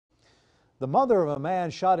The mother of a man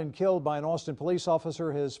shot and killed by an Austin police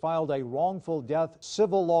officer has filed a wrongful death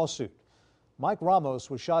civil lawsuit. Mike Ramos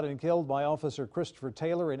was shot and killed by Officer Christopher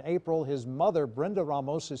Taylor in April. His mother, Brenda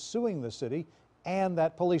Ramos, is suing the city and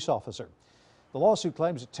that police officer. The lawsuit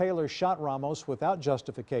claims that Taylor shot Ramos without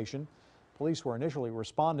justification. Police were initially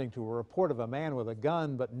responding to a report of a man with a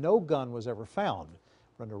gun, but no gun was ever found.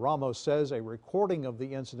 Brenda Ramos says a recording of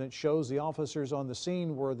the incident shows the officers on the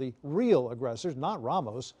scene were the real aggressors, not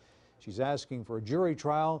Ramos. She's asking for a jury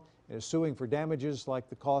trial and is suing for damages like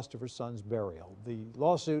the cost of her son's burial. The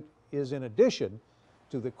lawsuit is in addition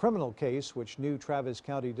to the criminal case, which new Travis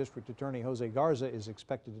County District Attorney Jose Garza is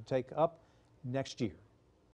expected to take up next year.